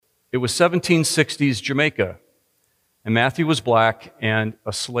It was 1760s Jamaica, and Matthew was black and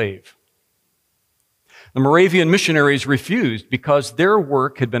a slave. The Moravian missionaries refused because their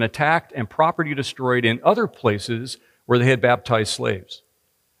work had been attacked and property destroyed in other places where they had baptized slaves,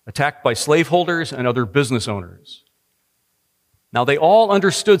 attacked by slaveholders and other business owners. Now, they all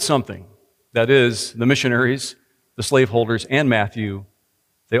understood something. That is, the missionaries, the slaveholders, and Matthew,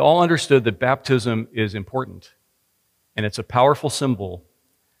 they all understood that baptism is important, and it's a powerful symbol,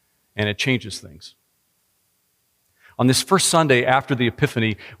 and it changes things. On this first Sunday after the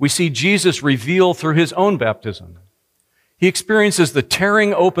Epiphany, we see Jesus reveal through his own baptism. He experiences the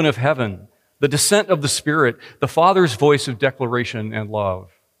tearing open of heaven, the descent of the Spirit, the Father's voice of declaration and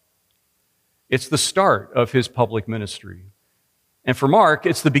love. It's the start of his public ministry. And for Mark,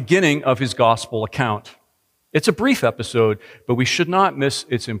 it's the beginning of his gospel account. It's a brief episode, but we should not miss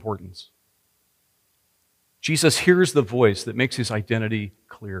its importance. Jesus hears the voice that makes his identity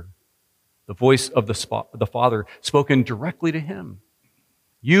clear. The voice of the Father spoken directly to him.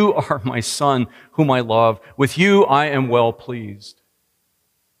 You are my Son, whom I love. With you I am well pleased.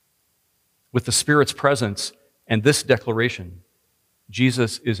 With the Spirit's presence and this declaration,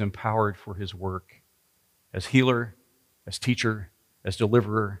 Jesus is empowered for his work as healer, as teacher, as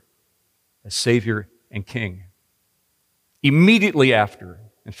deliverer, as Savior and King. Immediately after,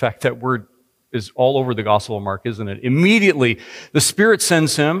 in fact, that word is all over the Gospel of Mark, isn't it? Immediately, the Spirit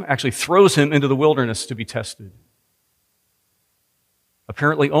sends him, actually throws him into the wilderness to be tested.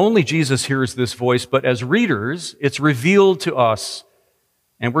 Apparently, only Jesus hears this voice, but as readers, it's revealed to us,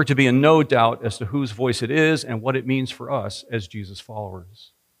 and we're to be in no doubt as to whose voice it is and what it means for us as Jesus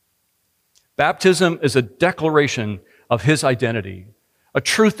followers. Baptism is a declaration of his identity, a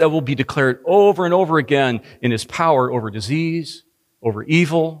truth that will be declared over and over again in his power over disease, over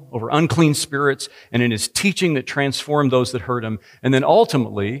evil, over unclean spirits, and in his teaching that transformed those that heard him, and then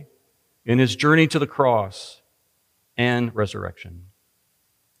ultimately in his journey to the cross and resurrection.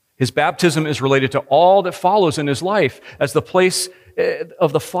 His baptism is related to all that follows in his life as the place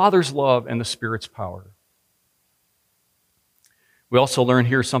of the Father's love and the Spirit's power. We also learn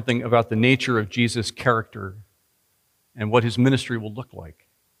here something about the nature of Jesus' character and what his ministry will look like.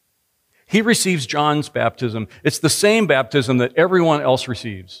 He receives John's baptism. It's the same baptism that everyone else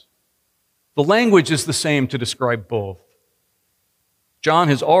receives. The language is the same to describe both. John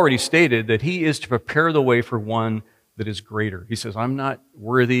has already stated that he is to prepare the way for one that is greater. He says, I'm not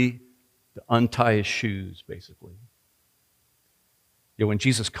worthy to untie his shoes, basically. Yet when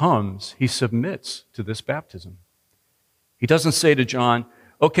Jesus comes, he submits to this baptism. He doesn't say to John,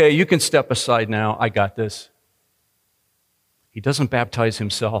 okay, you can step aside now, I got this. He doesn't baptize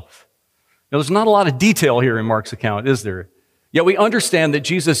himself. Now, there's not a lot of detail here in Mark's account, is there? Yet we understand that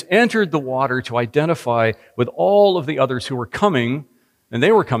Jesus entered the water to identify with all of the others who were coming, and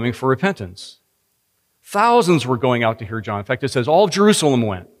they were coming for repentance. Thousands were going out to hear John. In fact, it says all of Jerusalem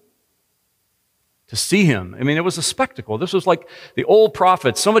went to see him. I mean, it was a spectacle. This was like the old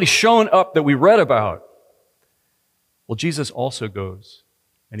prophets, somebody shown up that we read about. Well, Jesus also goes,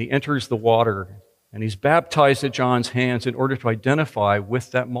 and he enters the water, and he's baptized at John's hands in order to identify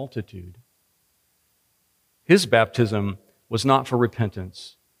with that multitude. His baptism was not for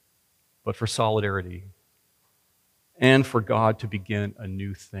repentance, but for solidarity and for God to begin a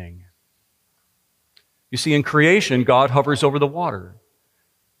new thing. You see, in creation, God hovers over the water.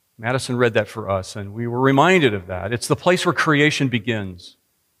 Madison read that for us, and we were reminded of that. It's the place where creation begins.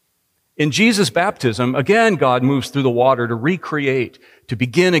 In Jesus' baptism, again, God moves through the water to recreate, to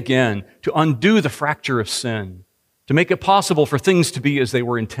begin again, to undo the fracture of sin, to make it possible for things to be as they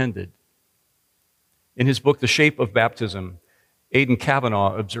were intended. In his book, The Shape of Baptism, Aidan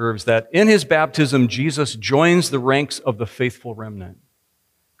Kavanaugh observes that in his baptism, Jesus joins the ranks of the faithful remnant,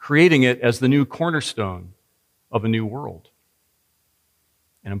 creating it as the new cornerstone of a new world,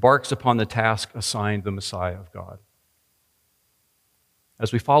 and embarks upon the task assigned the Messiah of God.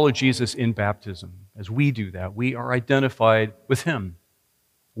 As we follow Jesus in baptism, as we do that, we are identified with him.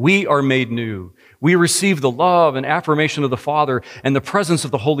 We are made new. We receive the love and affirmation of the Father and the presence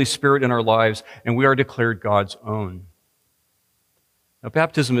of the Holy Spirit in our lives, and we are declared God's own. Now,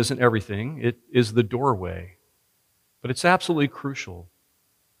 baptism isn't everything. It is the doorway, but it's absolutely crucial.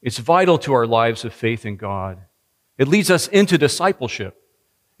 It's vital to our lives of faith in God. It leads us into discipleship.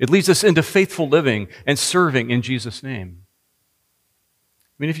 It leads us into faithful living and serving in Jesus' name.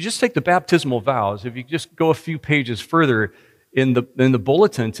 I mean, if you just take the baptismal vows, if you just go a few pages further in the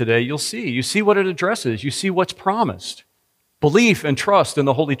bulletin today, you see what it addresses. You see what's promised. Belief and trust in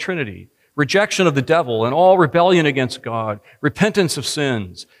the Holy Trinity, rejection of the devil and all rebellion against God, repentance of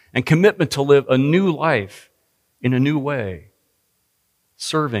sins, and commitment to live a new life in a new way.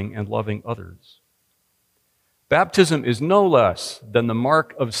 serving and loving others. Baptism is no less than the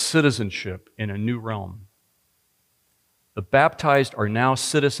mark of citizenship in a new realm. The baptized are now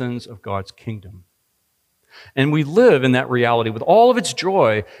citizens of God's kingdom. And we live in that reality with all of its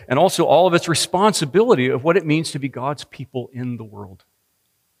joy and also all of its responsibility of what it means to be God's people in the world.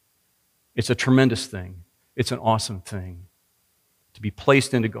 It's a tremendous thing. It's an awesome thing to be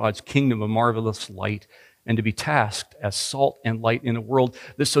placed into God's kingdom of marvelous light and to be tasked as salt and light in a world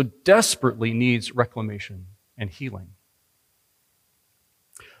that so desperately needs reclamation and healing.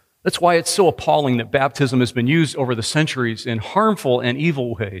 That's why it's so appalling that baptism has been used over the centuries in harmful and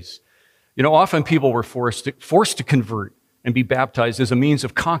evil ways. You know, often people were forced to convert and be baptized as a means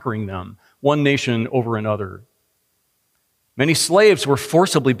of conquering them, one nation over another. Many slaves were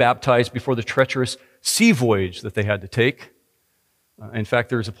forcibly baptized before the treacherous sea voyage that they had to take. In fact,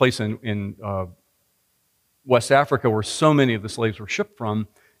 there's a place in West Africa where so many of the slaves were shipped from,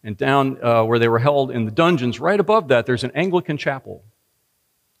 and down where they were held in the dungeons, right above that, there's an Anglican chapel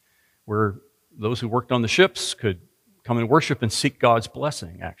where those who worked on the ships could come and worship and seek God's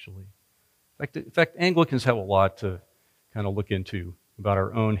blessing, actually. In fact, Anglicans have a lot to kind of look into about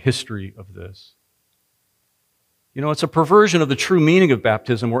our own history of this. You know, it's a perversion of the true meaning of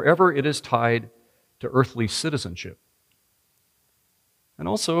baptism wherever it is tied to earthly citizenship. And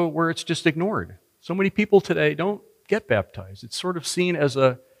also where it's just ignored. So many people today don't get baptized. It's sort of seen as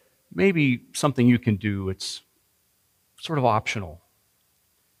maybe something you can do. It's sort of optional.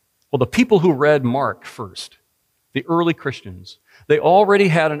 Well, the people who read Mark first, the early Christians, they already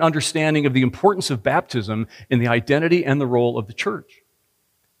had an understanding of the importance of baptism in the identity and the role of the church.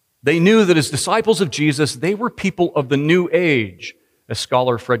 They knew that as disciples of Jesus, they were people of the new age, as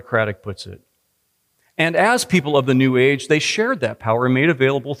scholar Fred Craddock puts it. And as people of the new age, they shared that power made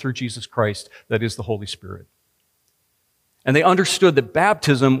available through Jesus Christ, that is the Holy Spirit. And they understood that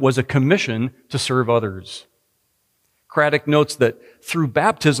baptism was a commission to serve others. Craddock notes that through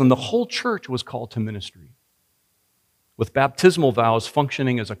baptism, the whole church was called to ministry, with baptismal vows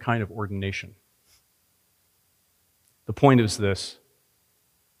functioning as a kind of ordination. The point is this: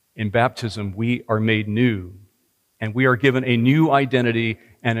 in baptism, we are made new, and we are given a new identity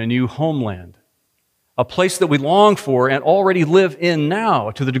and a new homeland, a place that we long for and already live in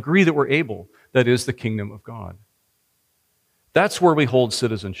now to the degree that we're able, that is the kingdom of God. That's where we hold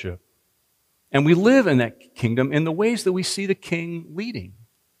citizenship. And we live in that kingdom in the ways that we see the king leading,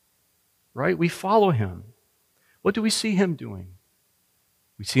 right? We follow him. What do we see him doing?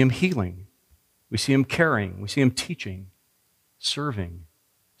 We see him healing. We see him caring. We see him teaching, serving,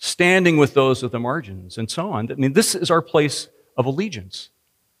 standing with those at the margins, and so on. I mean, this is our place of allegiance.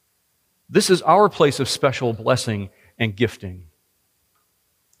 This is our place of special blessing and gifting.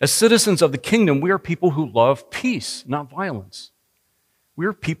 As citizens of the kingdom, we are people who love peace, not violence. We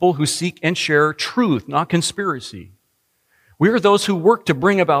are people who seek and share truth, not conspiracy. We are those who work to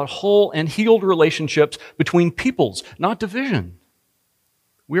bring about whole and healed relationships between peoples, not division.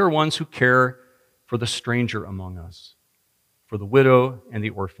 We are ones who care for the stranger among us, for the widow and the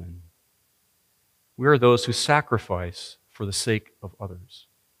orphan. We are those who sacrifice for the sake of others.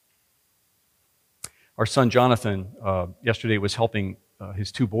 Our son Jonathan yesterday was helping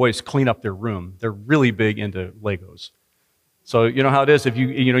his two boys clean up their room. They're really big into Legos. So you know how it is, if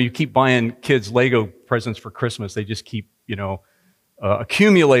you keep buying kids Lego presents for Christmas, they just keep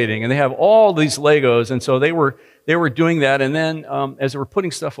accumulating, and they have all these Legos. And so they were doing that, and then as they were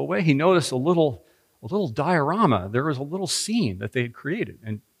putting stuff away, he noticed a little diorama. There was a little scene that they had created,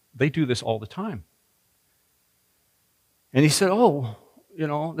 and they do this all the time. And he said, "Oh,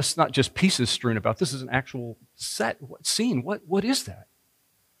 this is not just pieces strewn about. This is an actual scene. What is that?"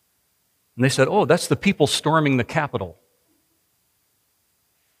 And they said, "Oh, that's the people storming the Capitol."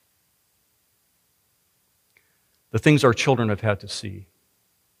 The things our children have had to see.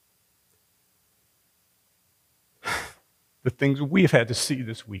 The things we've had to see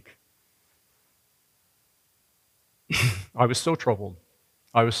this week. I was so troubled.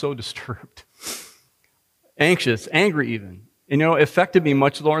 I was so disturbed. Anxious, angry even. And it affected me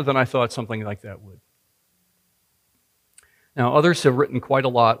much more than I thought something like that would. Now, others have written quite a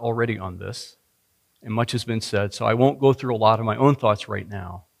lot already on this, and much has been said, so I won't go through a lot of my own thoughts right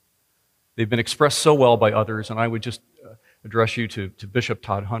now. They've been expressed so well by others, and I would just address you to Bishop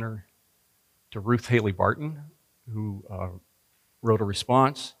Todd Hunter, to Ruth Haley Barton, who wrote a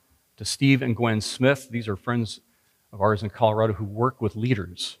response, to Steve and Gwen Smith. These are friends of ours in Colorado who work with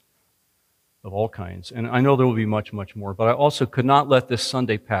leaders of all kinds. And I know there will be much, much more, but I also could not let this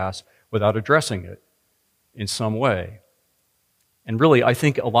Sunday pass without addressing it in some way. And really, I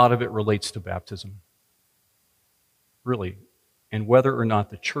think a lot of it relates to baptism. Really. and whether or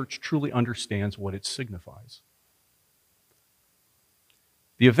not the church truly understands what it signifies.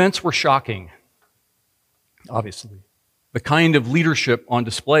 The events were shocking, obviously. The kind of leadership on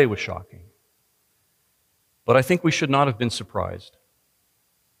display was shocking. But I think we should not have been surprised.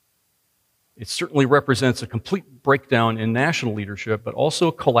 It certainly represents a complete breakdown in national leadership, but also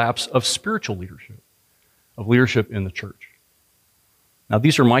a collapse of spiritual leadership, of leadership in the church. Now,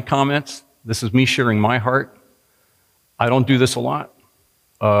 these are my comments. This is me sharing my heart. I don't do this a lot,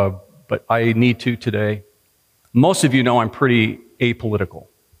 but I need to today. Most of you know I'm pretty apolitical.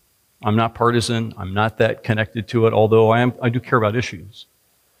 I'm not partisan. I'm not that connected to it, although I do care about issues.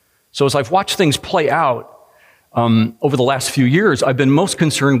 So as I've watched things play out over the last few years, I've been most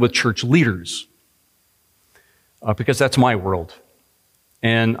concerned with church leaders because that's my world.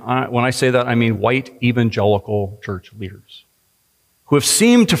 And when I say that, I mean white evangelical church leaders who have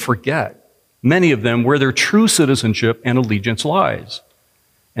seemed to forget, many of them, where their true citizenship and allegiance lies.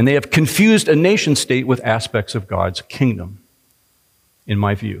 And they have confused a nation state with aspects of God's kingdom, in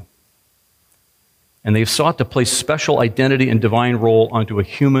my view. And they've sought to place special identity and divine role onto a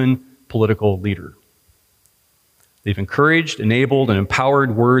human political leader. They've encouraged, enabled, and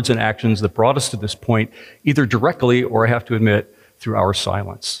empowered words and actions that brought us to this point, either directly or, I have to admit, through our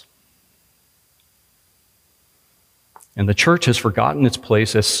silence. And the church has forgotten its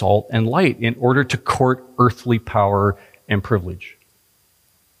place as salt and light in order to court earthly power and privilege.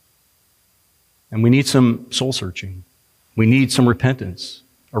 And we need some soul searching. We need some repentance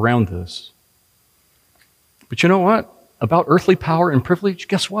around this. But you know what? About earthly power and privilege,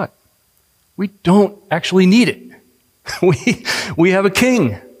 guess what? We don't actually need it. We have a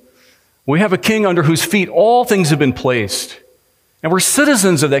king. We have a king under whose feet all things have been placed. And we're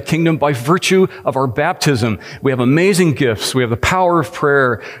citizens of that kingdom by virtue of our baptism. We have amazing gifts. We have the power of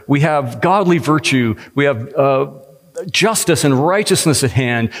prayer. We have godly virtue. We have justice and righteousness at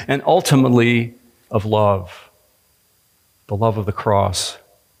hand, and ultimately of love. The love of the cross,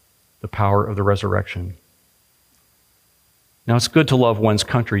 the power of the resurrection. Now, it's good to love one's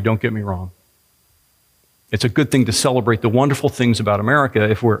country, don't get me wrong. It's a good thing to celebrate the wonderful things about America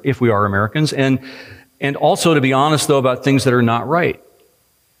if we are Americans, and also to be honest, though, about things that are not right.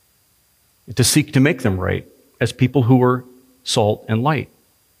 To seek to make them right as people who are salt and light,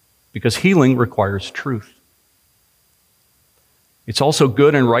 because healing requires truth. It's also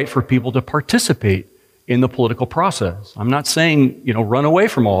good and right for people to participate in the political process. I'm not saying, run away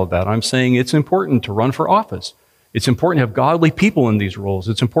from all of that. I'm saying it's important to run for office. It's important to have godly people in these roles.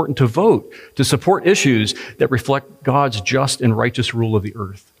 It's important to vote, to support issues that reflect God's just and righteous rule of the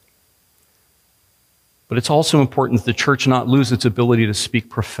earth. But it's also important that the church not lose its ability to speak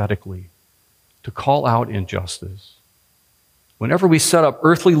prophetically, to call out injustice. Whenever we set up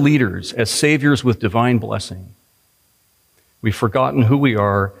earthly leaders as saviors with divine blessing, we've forgotten who we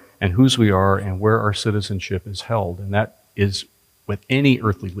are and whose we are and where our citizenship is held. And that is with any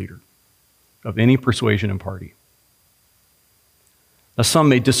earthly leader of any persuasion and party. Now, some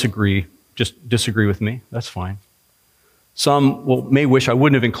may disagree, just disagree with me. That's fine. Some may wish I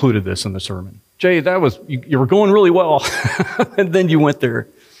wouldn't have included this in the sermon. Jay, you were going really well, and then you went there.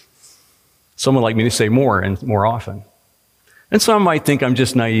 Some would like me to say more and more often. And some might think I'm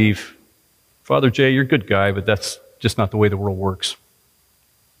just naive. Father Jay, you're a good guy, but that's just not the way the world works.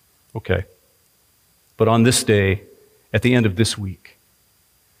 Okay. But on this day, at the end of this week,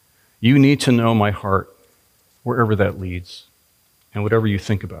 you need to know my heart wherever that leads and whatever you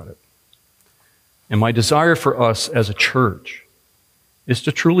think about it. And my desire for us as a church is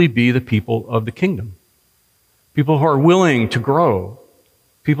to truly be the people of the kingdom. People who are willing to grow.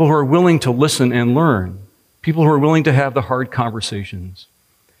 People who are willing to listen and learn. People who are willing to have the hard conversations.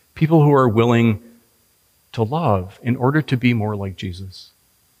 People who are willing to love in order to be more like Jesus.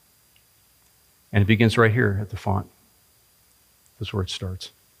 And it begins right here at the font. That's where it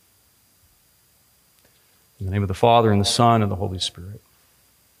starts. In the name of the Father, and the Son, and the Holy Spirit.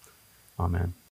 Amen.